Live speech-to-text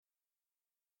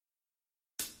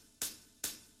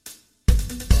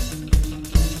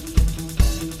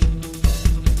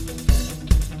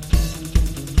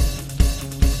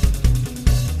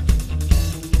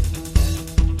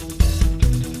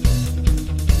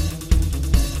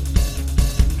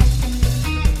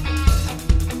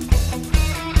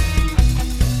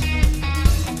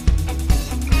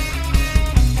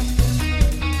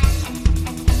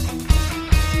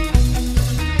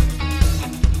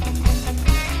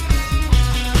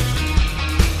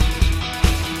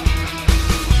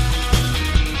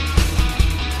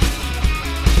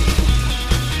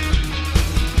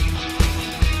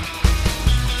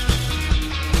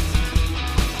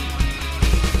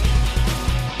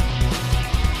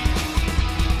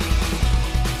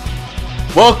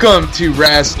Welcome to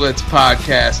RazzBlitz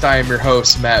podcast. I am your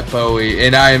host, Matt Bowie,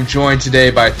 and I am joined today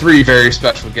by three very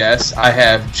special guests. I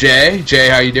have Jay. Jay,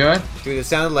 how you doing? Dude, it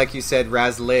sounded like you said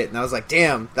RazzLit, and I was like,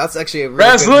 damn, that's actually a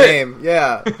really good name.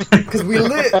 Yeah, because we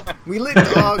lit,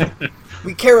 dog.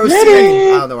 We kerosene.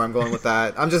 I don't know where I'm going with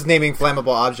that. I'm just naming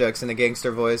flammable objects in a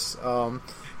gangster voice, because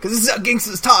this is how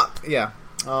gangsters talk. Yeah.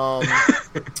 I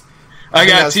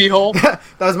got Tehol. That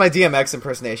was my DMX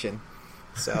impersonation.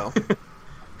 So.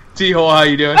 Tehol, how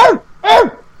you doing?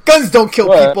 Guns don't kill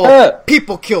people.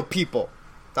 People kill people.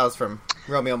 That was from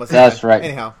Romeo Must Die. That's right.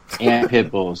 Anyhow. And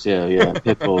pit bulls. Yeah.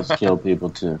 Pit bulls kill people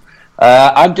too.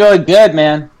 I'm doing good,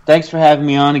 man. Thanks for having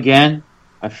me on again.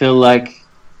 I feel like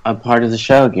I'm part of the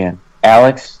show again.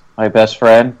 Alex, my best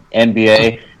friend,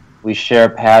 NBA. We share a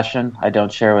passion I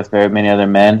don't share with very many other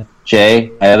men.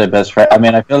 Jay, my other best friend. I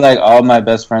mean, I feel like all my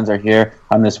best friends are here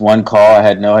on this one call. I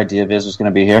had no idea Viz was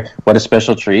going to be here. What a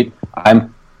special treat.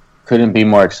 Couldn't be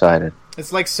more excited.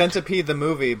 It's like Centipede the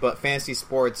movie, but fantasy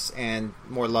sports and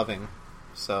more loving.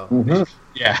 So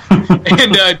Yeah.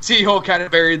 And Tehol kind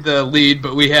of buried the lead,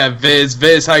 but we have Viz.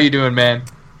 Viz, how you doing, man?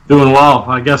 Doing well.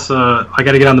 I guess I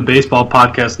got to get on the baseball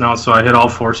podcast now, so I hit all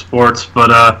four sports. But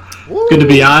good to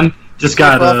be on. Just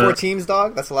got all four teams,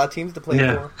 dog. That's a lot of teams to play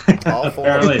for. All four.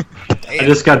 I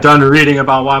just got done reading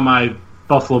about why my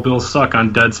Buffalo Bills suck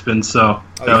on Deadspin, so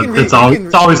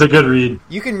it's always a good read.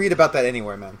 You can read about that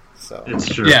anywhere, man. So it's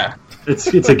true. Yeah, it's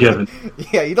a given.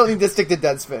 Yeah, you don't need to stick to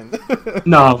Deadspin.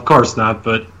 No, of course not.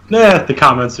 But the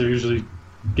comments are usually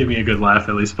give me a good laugh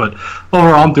at least. But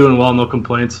overall, I'm doing well. No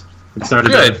complaints.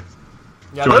 Excited. Good.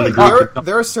 Yeah,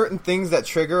 there are certain things that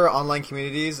trigger online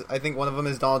communities. I think one of them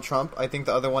is Donald Trump. I think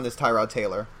the other one is Tyrod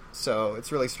Taylor. So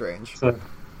it's really strange. So,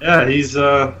 yeah, he's.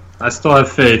 I still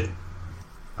have faith.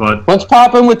 But what's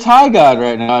popping with Ty God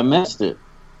right now? I missed it.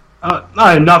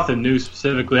 Nothing new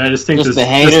specifically. I just think the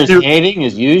haters hating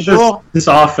as usual. This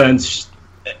offense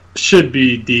should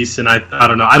be decent. I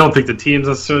don't know. I don't think the team's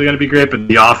necessarily going to be great, but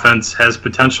the offense has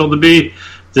potential to be.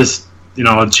 Just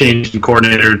a change in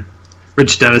coordinator,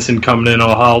 Rich Dennison coming in will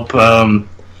help.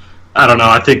 I don't know.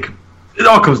 I think it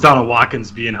all comes down to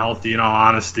Watkins being healthy. In all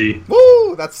honesty,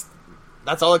 woo!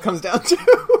 That's all it comes down to.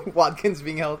 Watkins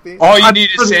being healthy. All you need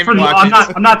is Sammy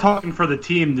Watkins. I'm not talking for the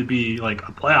team to be like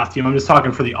a playoff team. I'm just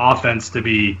talking for the offense to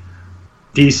be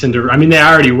decent. I mean, they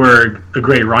already were a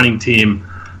great running team,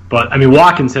 but I mean,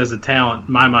 Watkins has the talent,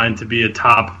 in my mind, to be a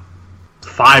top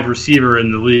 5 receiver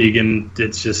in the league, and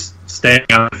it's just staying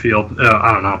on the field.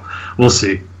 I don't know. We'll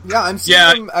see. Yeah, I'm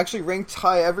seeing him actually ranked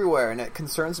high everywhere, and it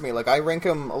concerns me. Like, I rank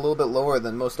him a little bit lower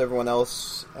than most everyone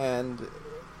else, and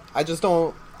I just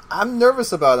don't. I'm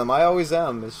nervous about him. I always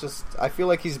am. It's just I feel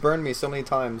like he's burned me so many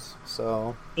times.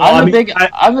 So I'm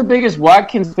the biggest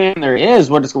Watkins fan there is.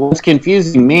 What's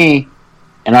confusing me,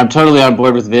 and I'm totally on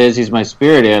board with Viz. He's my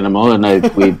spirit animal, and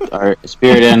our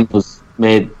spirit animals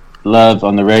made love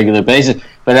on the regular basis.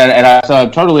 But so I'm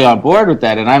totally on board with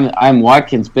that, and I'm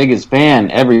Watkins' biggest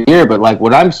fan every year. But like,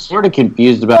 what I'm sort of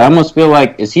confused about, I almost feel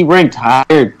like, is he ranked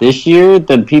higher this year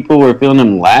than people were feeling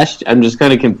him last? I'm just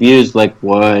kind of confused, like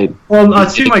why. Well, it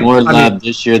seemed like more love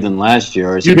this year than last year.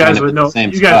 Or is you guys would know.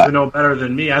 You guys would know better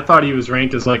than me. I thought he was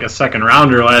ranked as like a second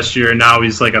rounder last year, and now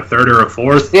he's like a third or a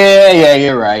fourth. Yeah,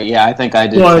 you're right. Yeah, I think I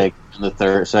did take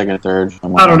the second, third.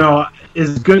 I don't know.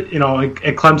 Is good,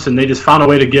 at Clemson, they just found a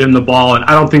way to get him the ball, and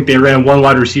I don't think they ran one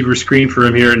wide receiver screen for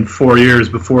him here in 4 years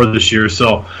before this year.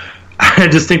 So I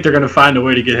just think they're going to find a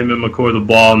way to get him and McCoy the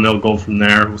ball, and they'll go from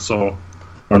there. So I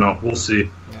don't know. We'll see.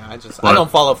 Yeah, I don't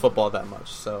follow football that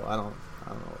much, so I don't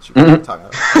know what you're talking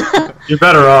about. You're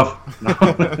better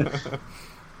off.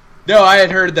 No, I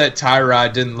had heard that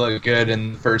Tyrod didn't look good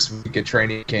in the first week of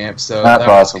training camp, so that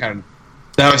was kind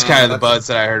of the buzz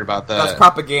that I heard about that. That's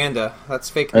propaganda. That's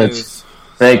fake news.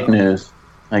 Fake news.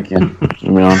 Thank you.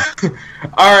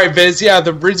 All right, Viz. Yeah,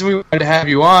 the reason we wanted to have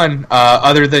you on,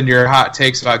 other than your hot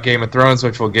takes about Game of Thrones,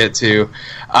 which we'll get to,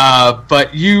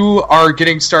 but you are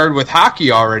getting started with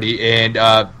hockey already,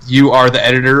 and you are the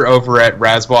editor over at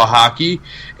RazzBall Hockey,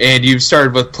 and you've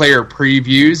started with player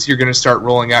previews. You're going to start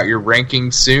rolling out your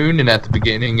rankings soon, and at the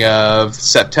beginning of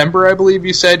September, I believe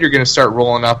you said, you're going to start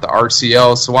rolling out the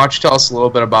RCL. So why don't you tell us a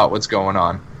little bit about what's going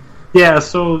on? Yeah,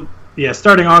 so... Yeah,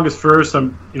 starting August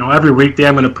 1st, every weekday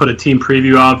I'm going to put a team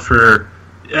preview out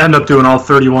end up doing all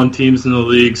 31 teams in the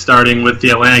league, starting with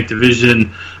the Atlantic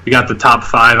Division. We got the top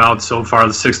 5 out so far.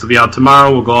 The 6th will be out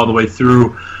tomorrow. We'll go all the way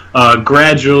through.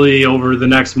 Gradually, over the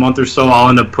next month or so, I'll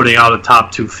end up putting out a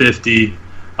top 250.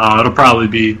 It'll probably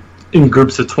be in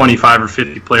groups of 25 or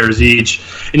 50 players each.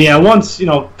 And yeah, once,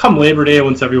 come Labor Day,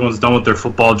 once everyone's done with their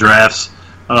football drafts,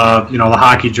 the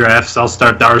hockey drafts, I'll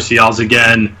start the RCLs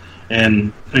again.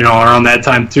 and around that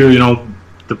time too,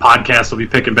 the podcast will be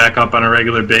picking back up on a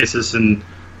regular basis, and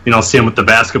same with the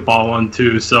basketball one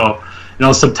too. So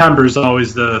September is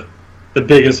always the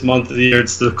biggest month of the year.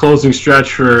 It's the closing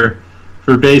stretch for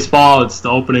baseball. It's the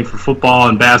opening for football,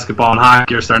 and basketball and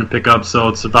hockey are starting to pick up. So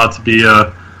it's about to be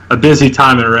a busy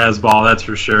time in Razzball, that's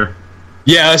for sure.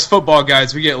 Yeah, as football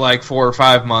guys, we get like 4 or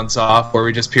 5 months off where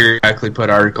we just periodically put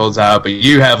articles out, but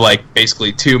you have like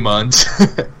basically 2 months.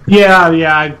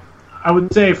 Yeah. I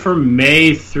would say from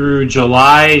May through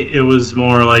July, it was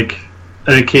more like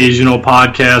an occasional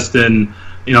podcast and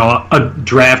a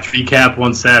draft recap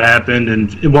once that happened,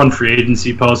 and one free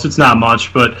agency post. It's not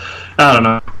much, but I don't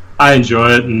know. I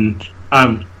enjoy it, and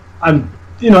I'm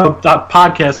that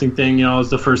podcasting thing. It was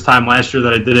the first time last year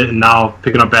that I did it, and now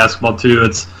picking up basketball too.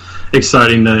 It's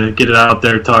exciting to get it out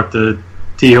there. Talk to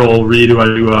Tehol, Reed, who I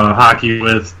do hockey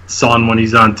with, Son when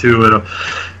he's on too.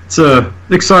 It's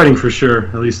exciting for sure,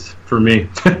 at least for me.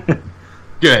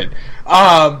 Good.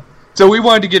 So we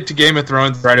wanted to get to Game of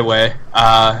Thrones right away.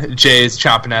 Jay is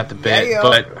chomping at the bit,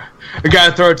 but I got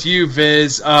to throw it to you,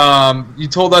 Viz. You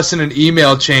told us in an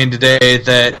email chain today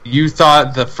that you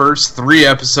thought the first 3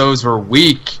 episodes were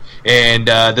weak, and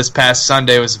this past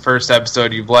Sunday was the first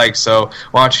episode you've liked. So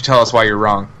why don't you tell us why you're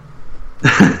wrong?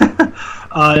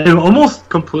 It almost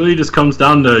completely just comes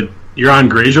down to Euron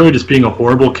Greyjoy just being a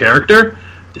horrible character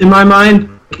in my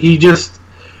mind.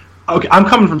 I'm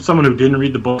coming from someone who didn't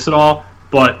read the books at all,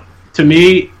 but to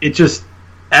me, it just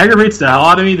aggravates the hell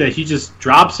out of me that he just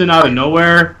drops in out of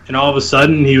nowhere, and all of a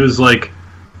sudden he was like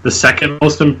the second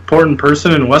most important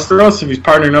person in Westeros if he's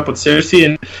partnering up with Cersei,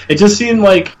 and it just seemed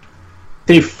like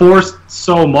they forced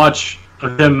so much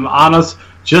of him on us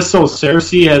just so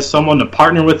Cersei has someone to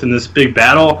partner with in this big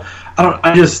battle.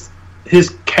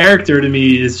 His character to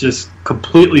me is just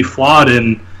completely flawed,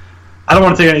 and I don't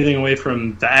want to take anything away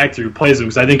from the actor who plays him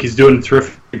because I think he's doing a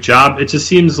terrific job. It just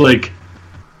seems like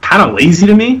kind of lazy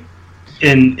to me,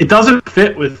 and it doesn't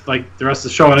fit with like the rest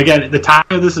of the show. And again, the timing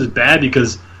of this is bad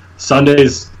because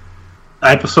Sunday's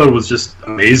episode was just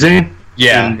amazing.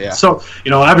 Yeah. So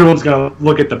everyone's gonna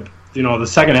look at the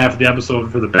second half of the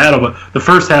episode for the battle, but the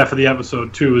first half of the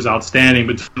episode too is outstanding.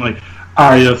 Between like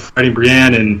Arya fighting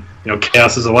Brienne and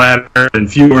Chaos is a ladder and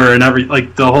Fewer and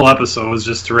the whole episode was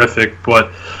just terrific.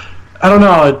 But I don't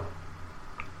know.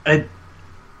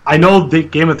 I know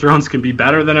Game of Thrones can be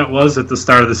better than it was at the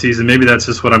start of the season. Maybe that's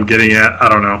just what I'm getting at. I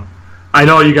don't know. I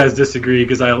know you guys disagree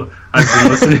because I've been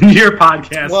listening to your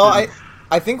podcast. Well,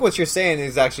 I think what you're saying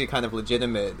is actually kind of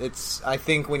legitimate. I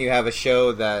think when you have a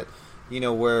show that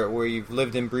where you've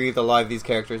lived and breathed a lot of these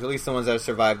characters, at least the ones that have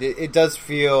survived, it does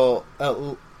feel.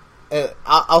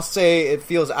 I'll say it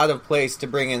feels out of place to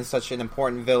bring in such an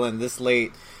important villain this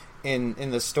late in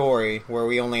the story, where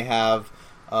we only have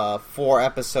 4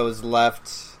 episodes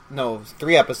left. No,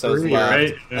 3 episodes left,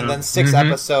 right? Yeah. And then 6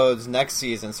 episodes next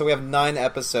season. So we have 9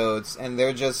 episodes, and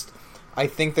I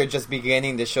think they're just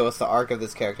beginning to show us the arc of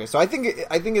this character. So I think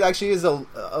it actually is a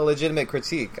legitimate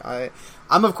critique.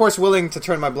 I'm of course willing to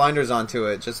turn my blinders onto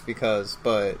it just because,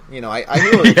 but I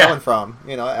hear where you're coming from.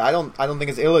 I don't think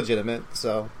it's illegitimate.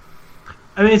 So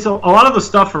I mean, so a lot of the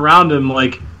stuff around him,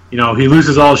 like he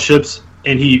loses all his ships,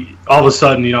 and he all of a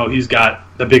sudden he's got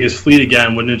the biggest fleet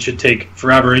again when it should take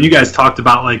forever. And you guys talked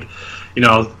about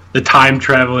the time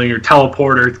traveling or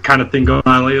teleporter kind of thing going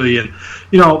on lately, and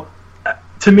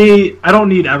to me, I don't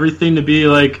need everything to be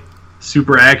like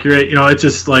super accurate. It's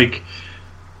just like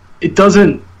it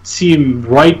doesn't seem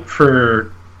right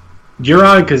for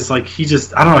Euron because he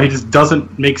just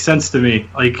doesn't make sense to me.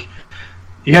 Like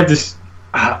you have this,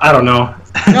 I don't know.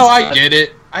 No, I get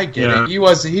it.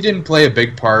 He didn't play a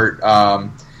big part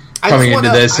coming into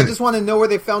this. I just want to know where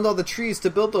they found all the trees to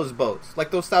build those boats, like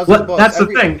those thousands of boats. That's the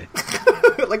thing.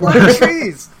 Like where are the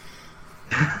trees?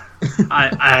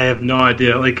 I have no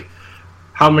idea. Like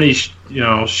how many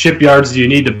shipyards do you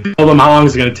need to build them? How long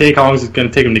is it going to take? How long is it going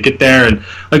to take them to get there? And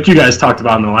like you guys talked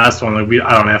about in the last one, I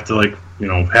don't have to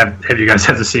have you guys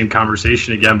have the same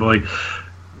conversation again. But like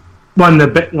when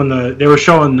they were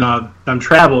showing them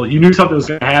travel, you knew something was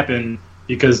going to happen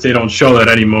because they don't show that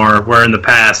anymore. Where in the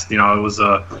past, it was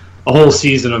a whole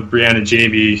season of Brienne and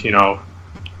Jaime,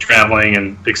 traveling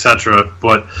and etc.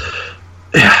 But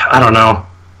I don't know.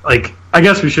 Like I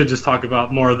guess we should just talk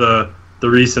about more of the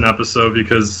recent episode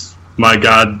because my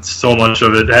God, so much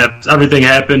of it, everything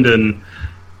happened, and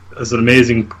it was an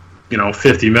amazing,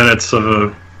 50 minutes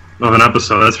of an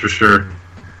episode. That's for sure.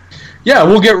 Yeah,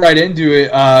 we'll get right into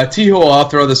it. Tehol, I'll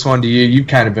throw this one to you. You've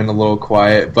kind of been a little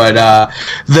quiet, but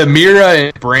the Mira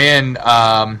and Bran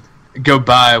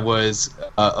goodbye was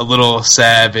a little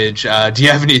savage. Do you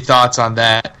have any thoughts on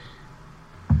that?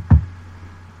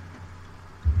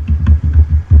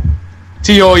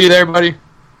 Tehol, you there, buddy?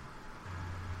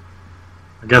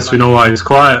 I guess we know why he's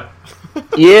quiet.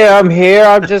 Yeah, I'm here.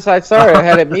 Sorry, I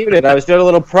had it muted. I was doing a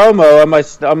little promo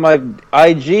on my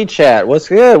IG chat. What's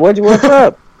good? What's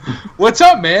up? What's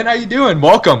up, man? How you doing?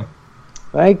 Welcome.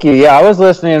 Thank you. Yeah, I was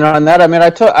listening on that. I mean,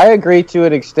 I agree to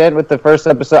an extent with the first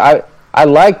episode. I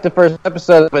liked the first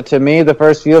episode, but to me, the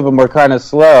first few of them were kind of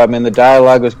slow. I mean, the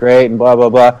dialogue was great and blah, blah,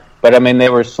 blah. But, I mean, they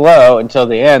were slow until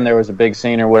the end. There was a big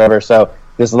scene or whatever. So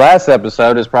this last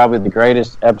episode is probably the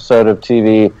greatest episode of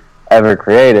TV ever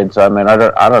created. So, I mean, I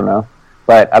don't know.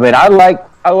 But, I mean, I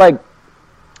like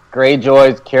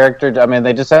Greyjoy's character. I mean,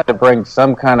 they just had to bring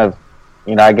some kind of,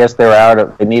 I guess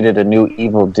they needed a new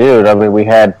evil dude. I mean, we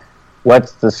had,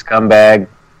 what's the scumbag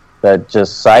that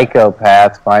just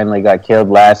psychopath finally got killed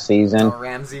last season?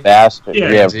 Ramsey. Bastard.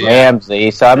 Yeah, Ramsey.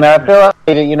 So, I mean, I feel like,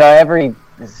 every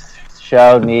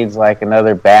show needs, like,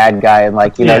 another bad guy.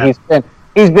 And,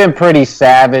 he's been pretty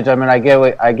savage. I mean, I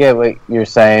get what you're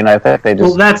saying. I think they just...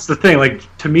 Well, that's the thing. Like,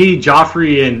 to me,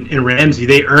 Joffrey and Ramsey,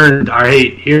 they earned our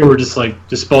hate. Here, we're just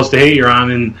supposed to hate you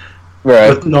on, and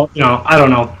right. I don't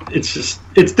know. It's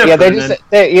different.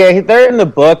 Yeah, they're in the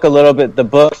book a little bit. The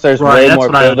books, there's way more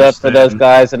build up for those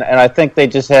guys, and I think they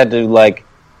just had to,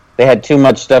 they had too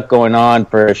much stuff going on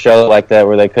for a show like that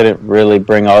where they couldn't really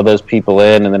bring all those people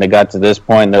in, and then it got to this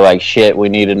point, and they're like, shit, we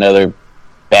need another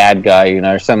bad guy,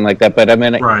 or something like that. But I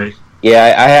mean, right.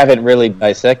 Yeah, I haven't really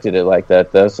dissected it like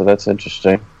that, though, so that's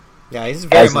interesting. Yeah, he's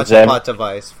very much a plot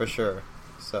device, for sure.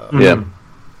 So yeah.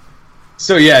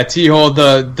 So yeah,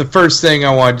 Tehol, the first thing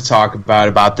I wanted to talk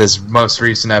about this most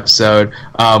recent episode,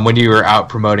 when you were out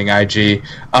promoting IG,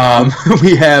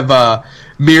 we have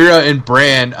Mira and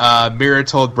Bran. Mira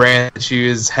told Bran that she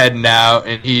was heading out,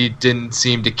 and he didn't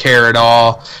seem to care at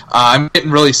all. I'm getting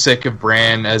really sick of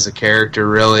Bran as a character,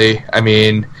 really. I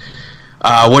mean,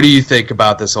 what do you think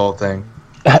about this whole thing?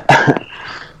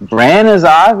 Bran is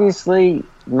obviously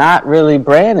not really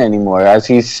Bran anymore, as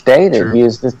he's stated. True. He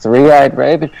is the three-eyed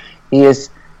raven. He is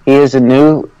a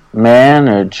new man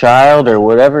or child or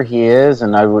whatever he is,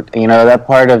 and I would, that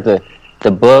part of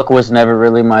the book was never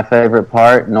really my favorite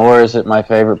part, nor is it my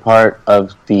favorite part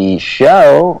of the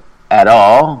show at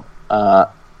all.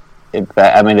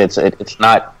 It's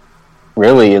not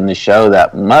really in the show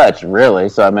that much, really.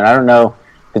 So, I mean, I don't know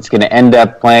if it's going to end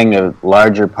up playing a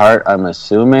larger part, I'm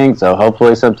assuming. So,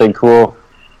 hopefully something cool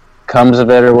comes of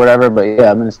it or whatever. But,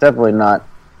 yeah, I mean, it's definitely not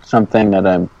something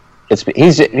that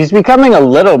he's becoming a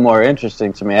little more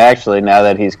interesting to me, actually, now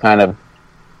that he's kind of,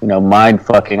 mind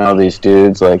fucking all these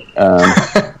dudes, like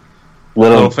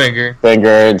little finger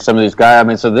and some of these guys. I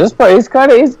mean, so this part, he's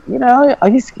got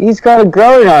it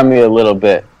growing on me a little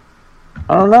bit.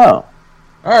 I don't know.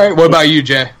 All right, what about you,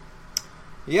 Jay?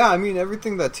 Yeah, I mean,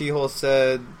 everything that Tehol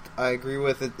said, I agree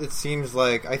with. It seems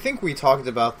like, I think we talked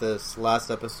about this last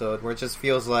episode, where it just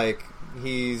feels like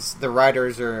the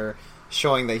writers are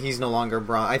showing that he's no longer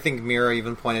Bronn. I think Mira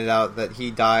even pointed out that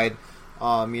he died,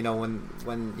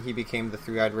 when he became the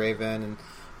three-eyed raven, and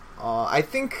I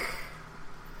think,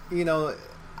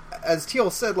 as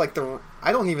Tehol said,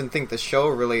 I don't even think the show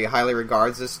really highly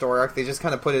regards this story arc. They just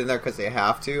kind of put it in there because they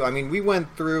have to. I mean, we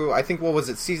went through, I think, what was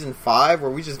it, season 5,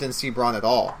 where we just didn't see Bronn at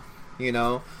all,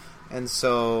 and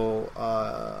so,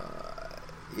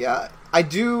 yeah.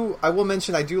 I will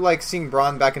mention, I do like seeing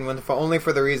Bronn back in Winterfell, only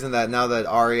for the reason that now that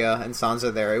Arya and Sansa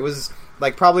are there, it was,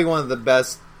 probably one of the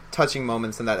best touching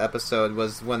moments in that episode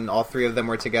was when all three of them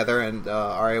were together and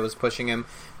Arya was pushing him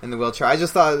in the wheelchair. I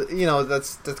just thought,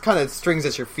 that's kind of strings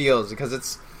at your feels, because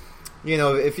it's,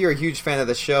 if you're a huge fan of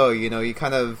the show, you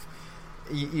kind of,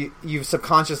 you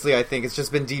subconsciously, I think, it's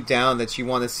just been deep down that you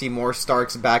want to see more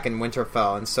Starks back in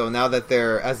Winterfell, and so now that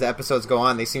as the episodes go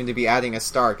on, they seem to be adding a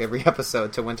Stark every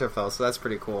episode to Winterfell, so that's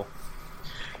pretty cool.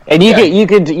 And you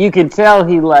could tell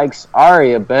he likes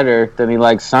Arya better than he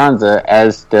likes Sansa,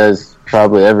 as does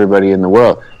probably everybody in the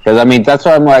world. Because I mean, that's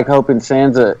why I'm hoping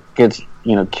Sansa gets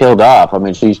killed off. I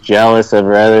mean, she's jealous of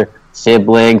her other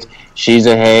siblings. She's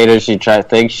a hater. She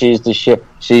thinks she's the shit.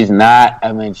 She's not.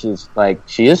 I mean, she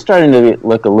is starting to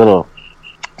look a little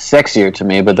sexier to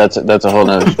me, but that's a whole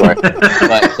nother story.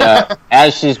 But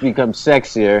as she's become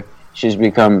sexier,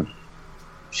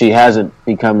 she hasn't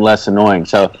become less annoying.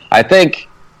 So I think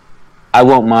I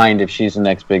won't mind if she's the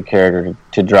next big character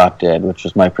to drop dead, which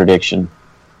was my prediction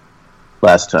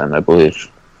last time, I believe.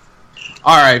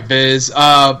 All right, Viz.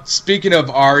 Speaking of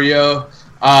Arya,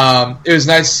 it was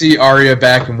nice to see Arya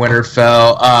back in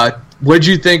Winterfell. What'd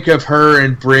you think of her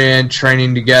and Bran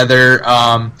training together?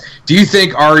 Do you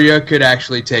think Arya could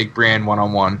actually take Bran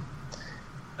one-on-one?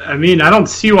 I mean, I don't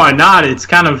see why not. It's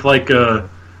kind of like a,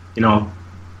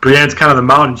 Brienne's kind of the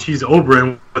mountain. She's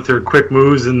Oberyn with her quick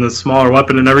moves and the smaller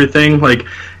weapon and everything. Like,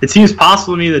 it seems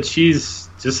possible to me that she's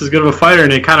just as good of a fighter,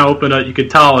 and it kind of opened up. You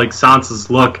could tell, like, Sansa's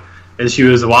look as she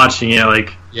was watching it,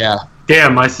 like, yeah,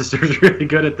 damn, my sister's really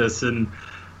good at this. And,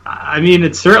 I mean,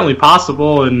 it's certainly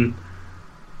possible, and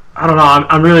I don't know.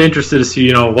 I'm really interested to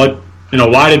see,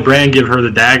 why did Bran give her the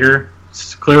dagger?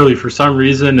 It's clearly for some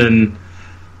reason, and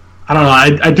I don't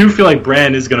know. I do feel like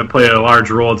Bran is going to play a large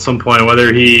role at some point,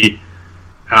 whether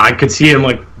I could see him,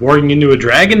 like, warging into a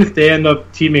dragon if they end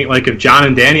up teaming, like, if Jon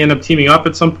and Dany end up teaming up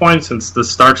at some point, since the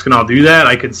Starks can all do that.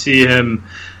 I could see him.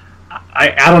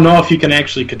 I don't know if he can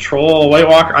actually control a White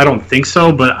Walker. I don't think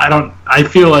so, but I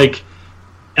feel like,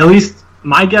 at least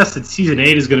my guess that Season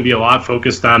 8 is going to be a lot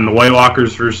focused on the White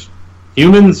Walkers versus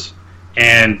humans,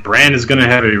 and Bran is going to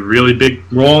have a really big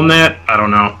role in that. I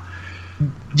don't know.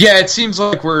 Yeah, it seems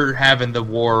like we're having the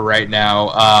war right now.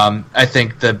 I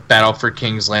think the Battle for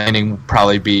King's Landing will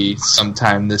probably be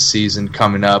sometime this season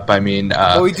coming up. I mean,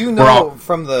 well, we do know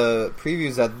from the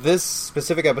previews that this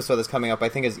specific episode that's coming up, I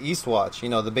think, is Eastwatch.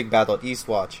 The big battle at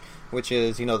Eastwatch, which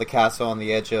is the castle on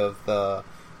the edge of the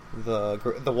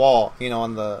wall.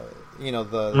 On the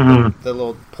the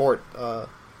little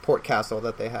port castle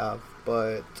that they have.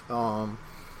 But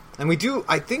and we do.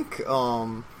 I think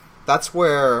that's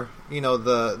where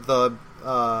the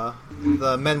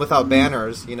men without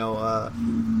banners,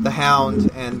 the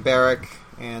Hound and Beric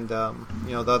and the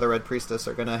other Red Priestess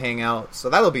are gonna hang out. So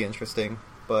that'll be interesting.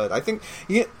 But I think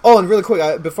and really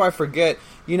quick before I forget,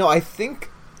 I think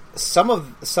some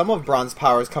of Bronn's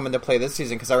powers come into play this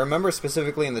season, because I remember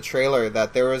specifically in the trailer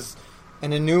that there was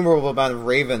an innumerable amount of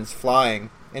ravens flying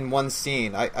in one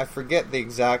scene. I forget the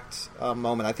exact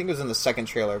moment. I think it was in the second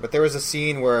trailer, but there was a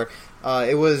scene where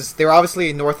they were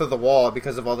obviously north of the wall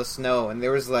because of all the snow, and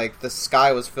there was like the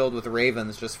sky was filled with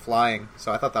ravens just flying.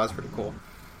 So I thought that was pretty cool.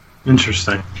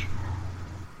 Interesting.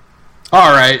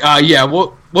 All right, yeah,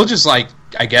 we'll just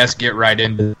I guess get right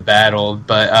into the battle.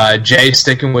 But Jay,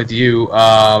 sticking with you,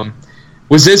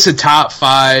 was this a top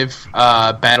 5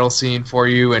 battle scene for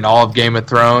you in all of Game of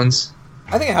Thrones?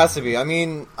 I think it has to be. I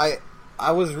mean,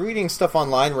 I was reading stuff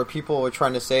online where people were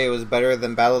trying to say it was better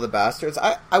than Battle of the Bastards.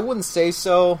 I wouldn't say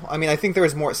so. I mean, I think there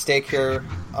was more at stake here,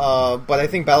 but I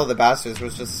think Battle of the Bastards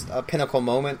was just a pinnacle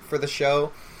moment for the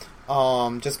show,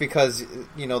 just because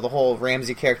the whole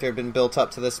Ramsay character had been built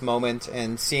up to this moment,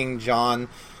 and seeing Jon,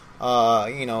 watch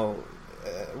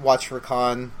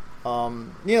Rakan,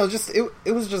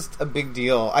 it was just a big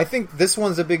deal. I think this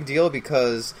one's a big deal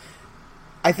because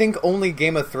I think only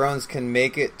Game of Thrones can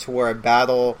make it to where a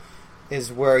battle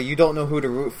is where you don't know who to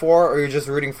root for, or you're just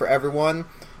rooting for everyone.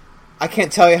 I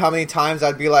can't tell you how many times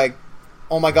I'd be like,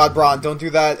 oh my god, Bronn, don't do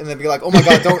that, and then be like, oh my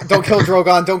god, don't kill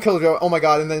Drogon, don't kill Drogon, oh my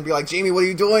god, and then be like, Jaime, what are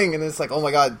you doing? And it's like, oh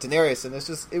my god, Daenerys, and it's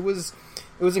just, it was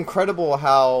incredible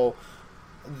how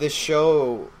this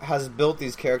show has built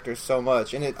these characters so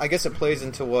much, and I guess it plays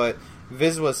into what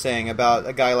Viz was saying about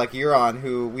a guy like Euron,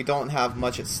 who we don't have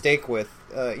much at stake with,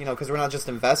 because we're not just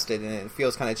invested, and it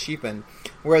feels kind of cheapened.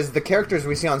 Whereas the characters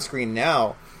we see on screen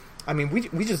now, I mean,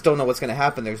 we just don't know what's going to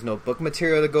happen. There's no book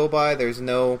material to go by. There's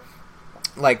no,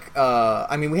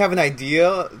 I mean, we have an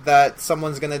idea that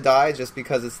someone's going to die just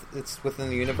because it's within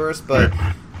the universe, but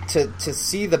to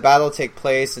see the battle take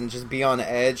place and just be on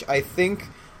edge, I think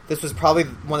this was probably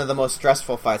one of the most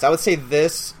stressful fights. I would say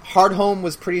Hardhome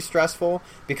was pretty stressful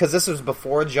because this was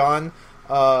before Jon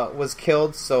was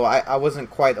killed, so I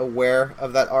wasn't quite aware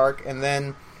of that arc. And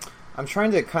then I'm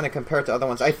trying to kind of compare it to other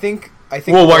ones. I think.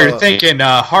 Well, while you're thinking,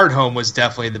 Hardhome was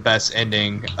definitely the best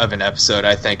ending of an episode,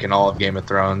 I think, in all of Game of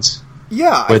Thrones.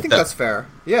 Yeah, I think that's fair.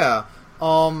 Yeah,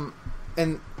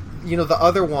 and the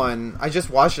other one, I just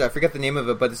watched it. I forget the name of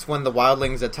it, but it's when the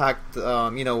wildlings attacked.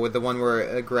 With the one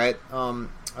where Ygritte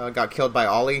got killed by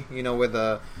Ollie. With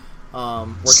the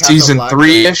season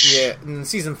 3-ish. Yeah, in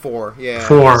season 4. Yeah,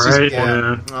 4, right?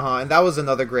 Yeah. And that was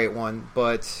another great one.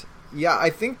 But yeah, I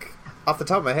think off the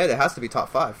top of my head, it has to be top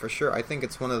 5 for sure. I think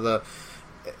it's one of the.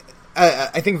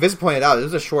 I think Viz pointed out it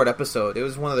was a short episode. It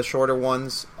was one of the shorter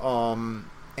ones.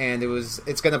 And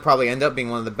it's going to probably end up being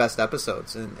one of the best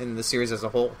episodes in the series as a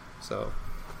whole.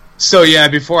 So yeah,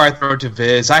 before I throw it to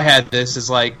Viz, I had this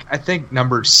as I think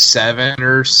number 7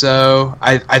 or so.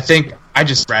 I think I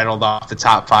just rattled off the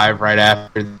top 5 right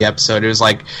after the episode. It was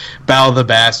Battle of the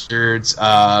Bastards,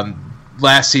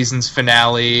 last season's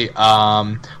finale,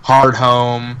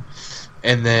 Hardhome,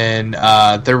 and then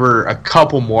there were a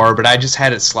couple more, but I just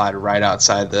had it slide right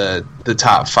outside the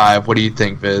top 5. What do you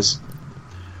think, Viz?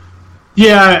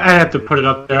 Yeah, I have to put it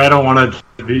up there. I don't want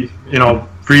to be,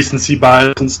 recency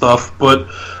bias and stuff. But,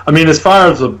 I mean, as far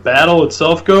as the battle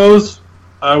itself goes,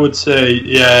 I would say,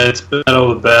 yeah, it's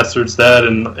Battle of the Bastards, that,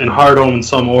 and Hardhome in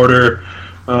some order.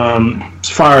 As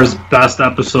far as best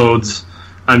episodes,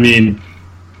 I mean,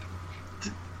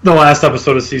 the last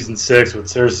episode of season 6 with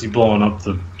Cersei blowing up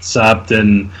the Sept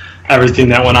and everything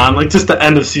that went on, like just the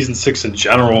end of season 6 in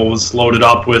general was loaded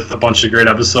up with a bunch of great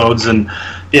episodes. And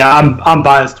yeah, I'm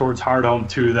biased towards Hardhome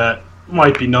too. That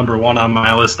might be number 1 on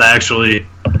my list actually,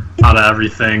 out of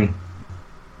everything.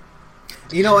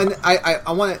 You know, and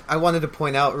I wanted to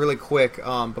point out really quick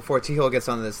before Tehol gets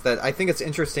on this that I think it's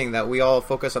interesting that we all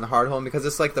focus on Hardhome because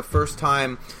it's like the first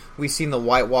time we've seen the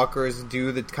White Walkers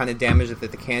do the kind of damage that they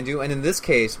can do. And in this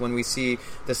case, when we see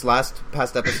this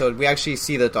past episode, we actually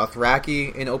see the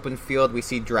Dothraki in open field. We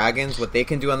see dragons, what they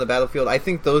can do on the battlefield. I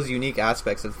think those unique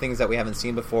aspects of things that we haven't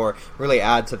seen before really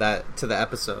add to the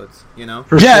episodes, you know?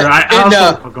 For sure.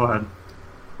 Go ahead.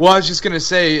 Well, I was just going to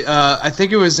say, I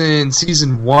think it was in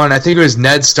Season 1, I think it was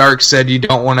Ned Stark said you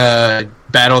don't want to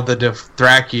battle the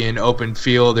Dothraki in open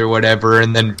field or whatever,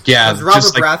 and then, yeah. It's Robert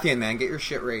Baratheon, man. Get your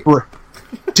shit right.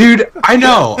 Dude, I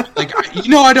know. Like,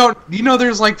 I don't.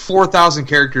 There's like 4,000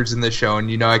 characters in this show,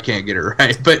 and I can't get it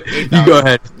right. But 8, you go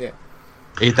ahead. Yeah.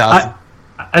 8,000.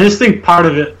 I just think part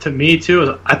of it, to me, too, is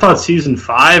I thought Season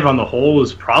 5 on the whole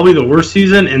was probably the worst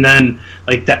season, and then,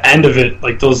 like, the end of it,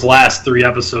 like, those last 3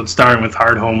 episodes starting with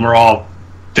Hardhome were all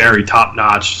very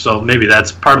top-notch, so maybe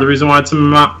that's part of the reason why it's on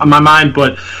my mind,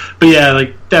 but yeah,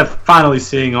 like, finally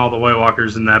seeing all the White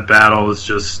Walkers in that battle is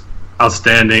just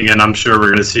outstanding, and I'm sure we're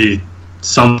going to see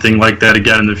something like that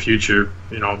again in the future,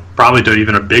 probably to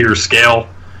even a bigger scale.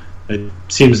 It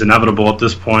seems inevitable at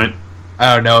this point.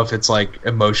 I don't know if it's like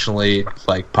emotionally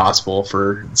like possible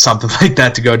for something like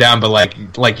that to go down, but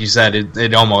like you said,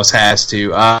 it almost has to.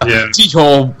 Yeah.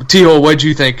 Tehol, what'd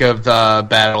you think of the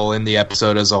battle in the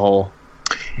episode as a whole?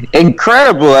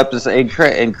 Incredible episode,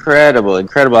 incredible. I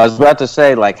was about to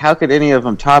say, like, how could any of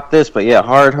them top this? But yeah,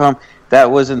 Hardhome,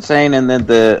 that was insane, and then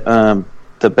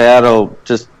the battle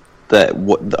just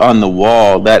on the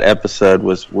wall, that episode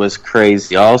was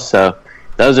crazy. Also,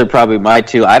 those are probably my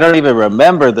 2. I don't even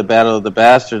remember the Battle of the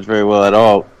Bastards very well at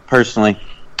all, personally,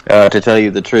 to tell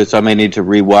you the truth. So I may need to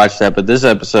rewatch that. But this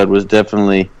episode was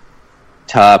definitely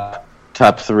top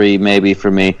 3 maybe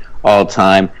for me all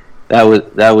time. That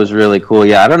was really cool.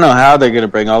 Yeah, I don't know how they're going to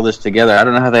bring all this together. I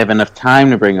don't know how they have enough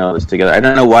time to bring all this together. I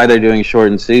don't know why they're doing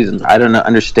shortened seasons. I don't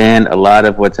understand a lot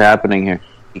of what's happening here.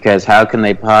 Because how can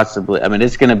they possibly... I mean,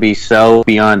 it's going to be so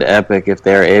beyond epic if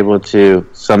they're able to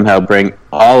somehow bring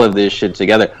all of this shit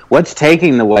together. What's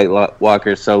taking the White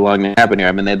Walkers so long to happen here?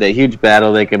 I mean, they had that huge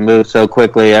battle. They can move so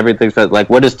quickly. Everything's... Like,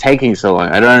 what is taking so long?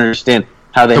 I don't understand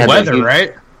how they had weather, huge,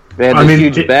 right? They had this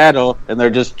huge battle, and they're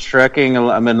just trekking...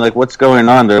 I mean, like, what's going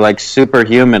on? They're, like,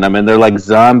 superhuman. I mean, they're like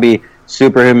zombie...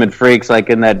 superhuman freaks like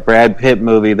in that Brad Pitt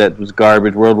movie that was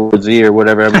garbage, World War Z or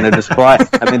whatever. I mean, they're just fly.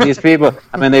 I mean, these people,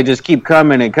 they just keep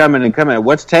coming and coming and coming.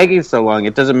 What's taking so long?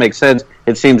 It doesn't make sense.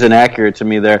 It seems inaccurate to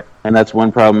me there, and that's one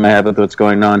problem I have with what's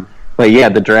going on. But yeah,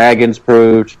 the dragons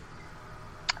proved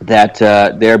that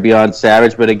they're beyond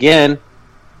savage. But again,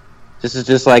 this is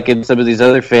just like in some of these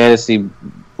other fantasy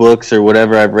books or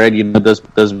whatever I've read,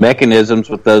 those mechanisms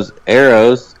with those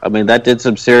arrows, I mean, that did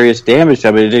some serious damage.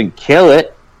 I mean, it didn't kill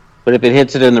it, but if it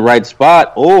hits it in the right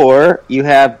spot, or you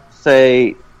have,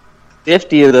 say,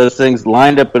 50 of those things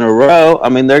lined up in a row, I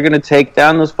mean, they're going to take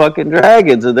down those fucking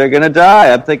dragons, and they're going to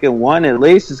die. I'm thinking one at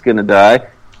least is going to die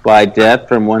by death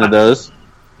from one of those.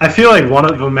 I feel like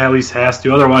one of them at least has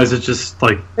to, otherwise it's just,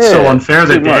 so unfair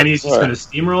that Danny's just going to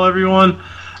steamroll everyone.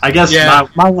 I guess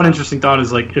my one interesting thought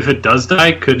is, if it does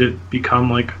die, could it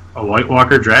become, a White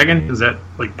Walker dragon? Is that,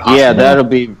 possible? Yeah, that'll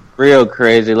be real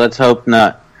crazy. Let's hope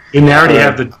not. And they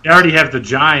already have the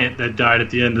giant that died at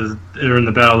the end in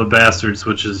the Battle of the Bastards,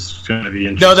 which is going to be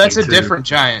interesting. No, that's a different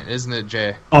giant, isn't it,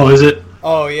 Jay? Oh, is it?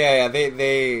 Oh yeah.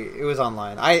 It was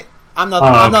online. I'm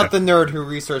not the nerd who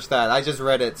researched that. I just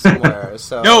read it somewhere.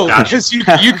 So no, because you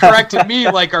corrected me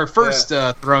our first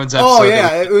Thrones episode. Oh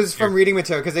yeah, it was from reading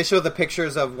material because they showed the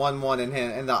pictures of 1-1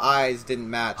 and the eyes didn't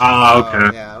match. Oh,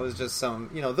 okay. Yeah, it was just some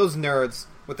those nerds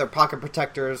with their pocket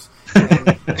protectors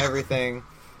and everything.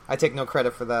 I take no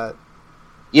credit for that.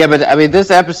 Yeah, but this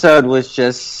episode was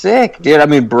just sick,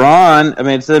 dude. Braun.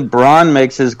 It said Braun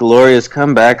makes his glorious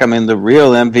comeback. The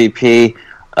real MVP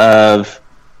of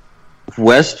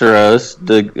Westeros.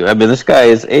 This guy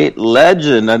is a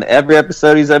legend on every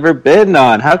episode he's ever been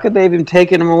on. How could they have even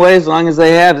taken him away as long as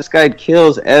they have? This guy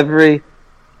kills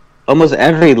almost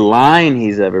every line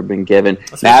he's ever been given.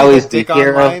 Now he's the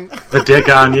hero. The dick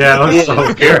on, yeah.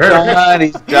 So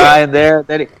he's dying there.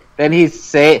 Then he's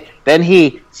Then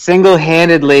he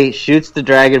single-handedly shoots the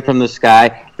dragon from the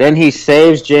sky. Then he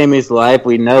saves Jaime's life.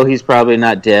 We know he's probably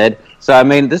not dead. So, I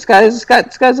mean, this guy's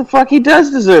a fuck. He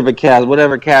does deserve a castle,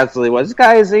 whatever castle he was. This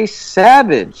guy is a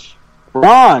savage.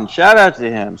 Ron, shout out to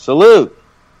him. Salute.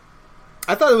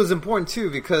 I thought it was important,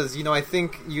 too, because, I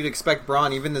think you'd expect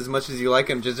Bronn, even as much as you like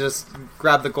him, to just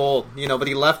grab the gold, but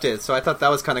he left it. So I thought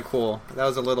that was kind of cool. That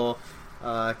was a little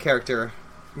character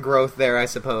growth there, I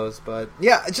suppose. But,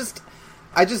 yeah,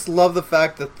 I just love the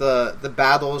fact that the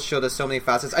battles showed us so many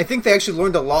facets. I think they actually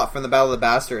learned a lot from the Battle of the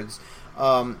Bastards.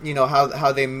 How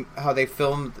they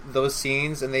filmed those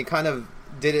scenes, and they kind of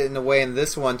did it in a way in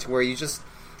this one to where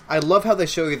I love how they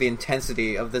show you the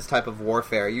intensity of this type of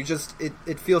warfare.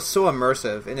 It feels so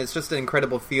immersive, and it's just an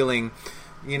incredible feeling,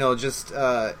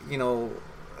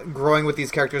 growing with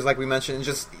these characters like we mentioned, and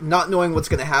just not knowing what's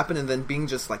going to happen, and then being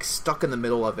just like stuck in the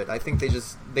middle of it. I think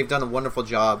they've done a wonderful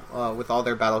job with all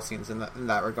their battle scenes in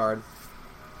that regard.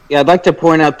 Yeah, I'd like to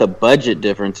point out the budget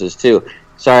differences too.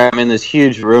 Sorry, I'm in this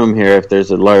huge room here. If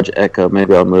there's a large echo,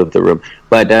 maybe I'll move the room.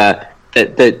 But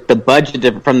the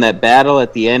budget from that battle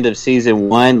at the end of season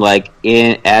 1, like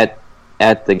at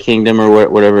the kingdom or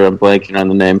whatever, I'm blanking on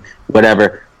the name,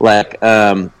 whatever. Like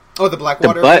the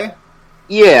Blackwater Bay?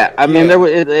 Yeah, I mean,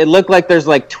 it looked like there's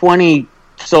like 20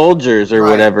 soldiers or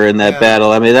whatever in that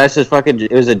battle. I mean, that's just fucking.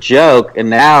 It was a joke, and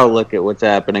now look at what's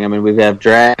happening. I mean, we have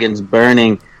dragons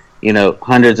burning,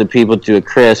 hundreds of people to a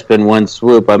crisp in one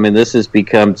swoop. I mean, this has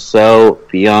become so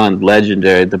beyond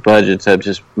legendary. The budgets have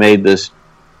just made this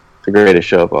the greatest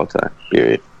show of all time,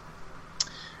 period.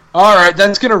 All right,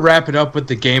 that's going to wrap it up with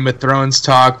the Game of Thrones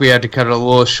talk. We had to cut it a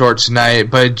little short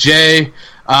tonight. But, Jay,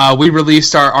 we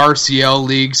released our RCL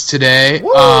leagues today.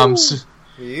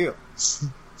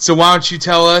 So why don't you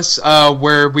tell us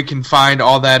where we can find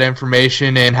all that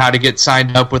information and how to get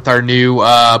signed up with our new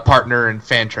partner in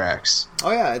Fantrax?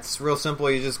 Oh, yeah, it's real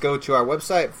simple. You just go to our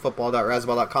website,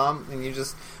 football.razzball.com, and you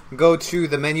just go to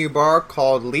the menu bar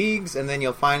called Leagues, and then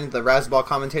you'll find the Razzball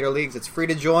Commentator Leagues. It's free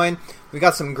to join. We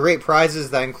got some great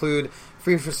prizes that include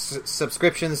free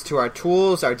subscriptions to our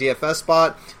tools, our DFS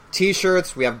spot,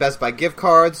 T-shirts. We have Best Buy gift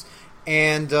cards.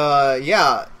 And,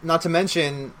 not to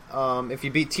mention, if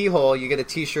you beat Tehol, you get a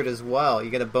T-shirt as well.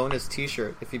 You get a bonus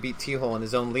T-shirt if you beat Tehol in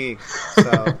his own league.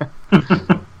 So...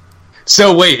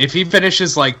 So wait, if he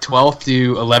finishes like 12th,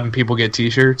 do 11 people get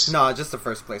T-shirts? No, just the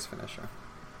first place finisher.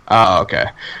 Oh, okay.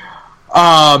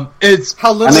 It's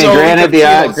how little. I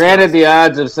mean, granted, the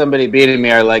odds of somebody beating me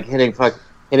are like hitting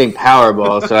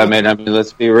Powerball. So I mean,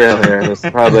 let's be real here. It's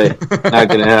probably not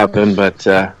going to happen, but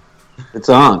it's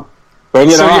on. Bring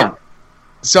it on. Yeah.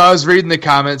 So I was reading the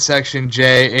comment section,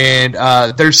 Jay, and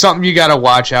there's something you got to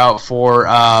watch out for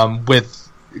with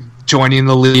joining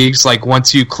the leagues. Like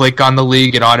once you click on the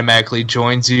league, it automatically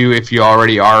joins you if you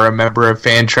already are a member of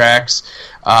Fantrax,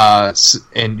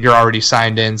 and you're already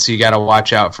signed in. So you got to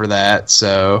watch out for that.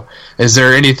 So, is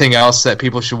there anything else that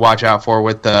people should watch out for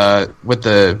with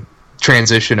the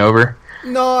transition over?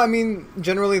 No, I mean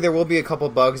generally there will be a couple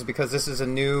bugs because this is a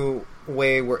new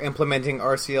way we're implementing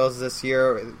RCLs this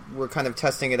year. We're kind of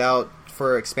testing it out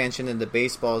for expansion into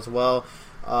baseball as well.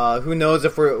 Who knows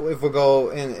if we'll go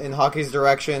in hockey's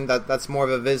direction? That's more of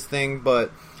a Viz thing,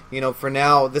 but for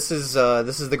now, this is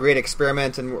the great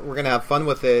experiment, and we're gonna have fun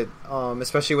with it,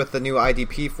 especially with the new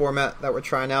IDP format that we're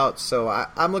trying out. So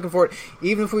I'm looking forward.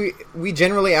 Even if we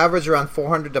generally average around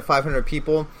 400 to 500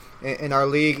 people in our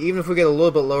league, even if we get a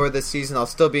little bit lower this season, I'll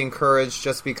still be encouraged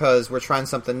just because we're trying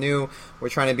something new. We're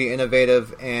trying to be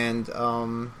innovative, and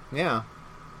yeah.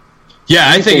 Yeah,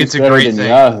 I think it's a great thing.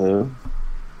 Yahoo.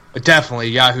 Definitely,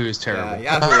 Yahoo is terrible.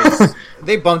 Yeah, Yahoo is,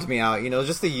 they bumped me out.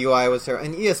 Just the UI was terrible,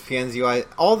 and ESPN's UI.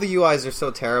 All the UIs are so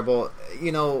terrible.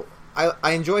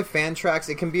 I enjoy Fantrax.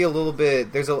 It can be a little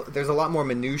bit. There's a lot more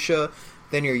minutia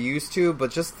than you're used to,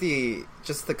 but just the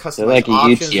customized like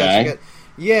options UTI. that you get.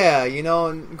 Yeah,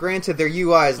 and granted their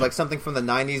UI is like something from the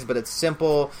 90s, but it's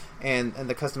simple, and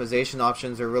the customization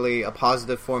options are really a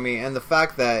positive for me. And the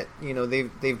fact that,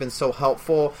 they've been so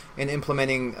helpful in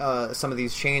implementing some of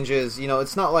these changes.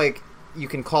 It's not like you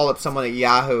can call up someone at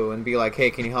Yahoo and be like, hey,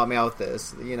 can you help me out with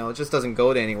this? It just doesn't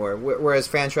go to anywhere. Whereas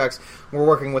Fantrax, we're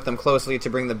working with them closely to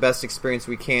bring the best experience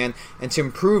we can and to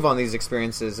improve on these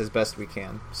experiences as best we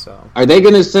can. So, are they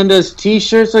going to send us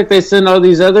T-shirts like they send all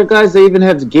these other guys? They even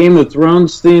have Game of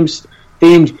Thrones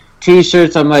themed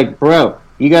T-shirts. I'm like, bro,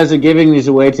 you guys are giving these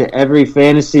away to every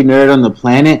fantasy nerd on the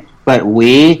planet, but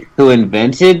we, who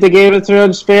invented the Game of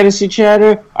Thrones fantasy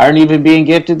chatter, aren't even being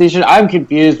gifted these shirts? I'm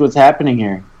confused what's happening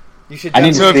here. So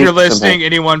if you're listening,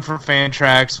 anyone from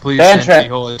Fantrax, please send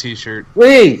Tehol a T-shirt.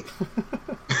 Please.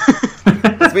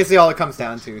 That's basically all it comes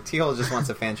down to. Tehol just wants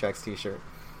a Fantrax T-shirt.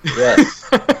 Yes.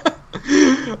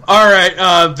 All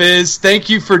right, Viz, thank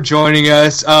you for joining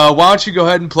us. Why don't you go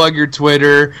ahead and plug your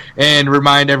Twitter and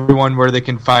remind everyone where they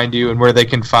can find you and where they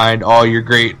can find all your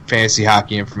great fantasy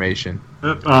hockey information.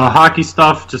 Hockey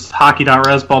stuff, just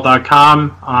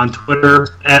hockey.razzball.com, on Twitter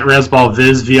at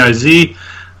RazzBallViz, V-I-Z,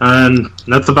 and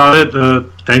that's about it.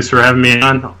 Thanks for having me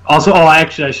on. Also,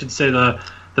 actually, I should say the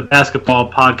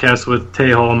basketball podcast with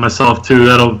Tehol and myself, too.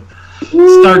 That'll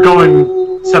start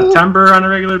going September on a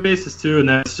regular basis, too, and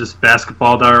that's just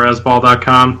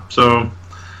basketball.razzball.com. So,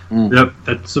 Yep,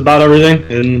 that's about everything.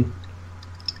 And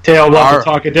Tehol, we'll have to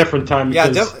talk a different time. Yeah,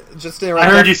 just I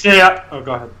heard you say... oh,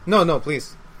 go ahead. No,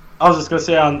 please. I was just going to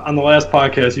say, on the last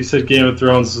podcast, you said Game of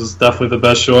Thrones is definitely the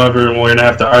best show ever, and we're going to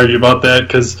have to argue about that,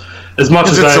 because as much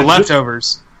as it's the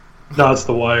leftovers. No, it's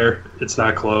The Wire. It's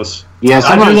not close. Yeah,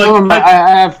 I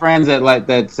have friends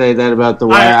that say that about The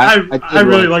Wire. I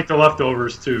really like The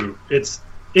Leftovers, too.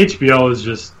 HBO is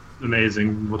just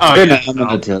amazing.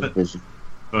 Television.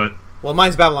 But... Well,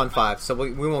 mine's Babylon 5, so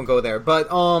we won't go there.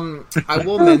 But I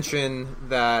will mention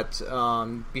that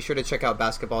be sure to check out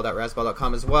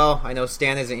basketball.razzball.com as well. I know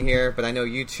Stan isn't here, but I know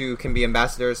you two can be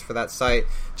ambassadors for that site.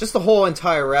 Just the whole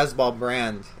entire Razzball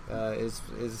brand is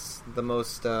the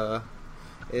most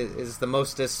is the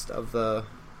mostest of the...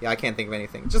 Yeah, I can't think of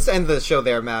anything. Just end the show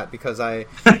there, Matt, because I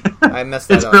messed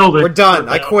that up. Building. We're done.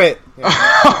 I quit. Yeah.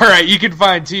 All right, you can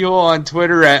find Tehol on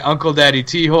Twitter at Uncle Daddy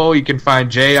Tehol. You can find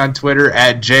Jay on Twitter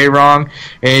at JWrong.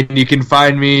 And you can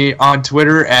find me on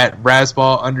Twitter at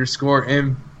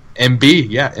Razzball_MB.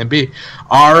 Yeah, MB.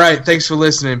 All right, thanks for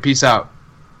listening. Peace out.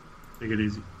 Take it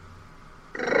easy.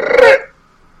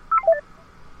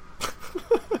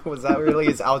 Was that really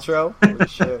his outro? Holy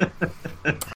shit.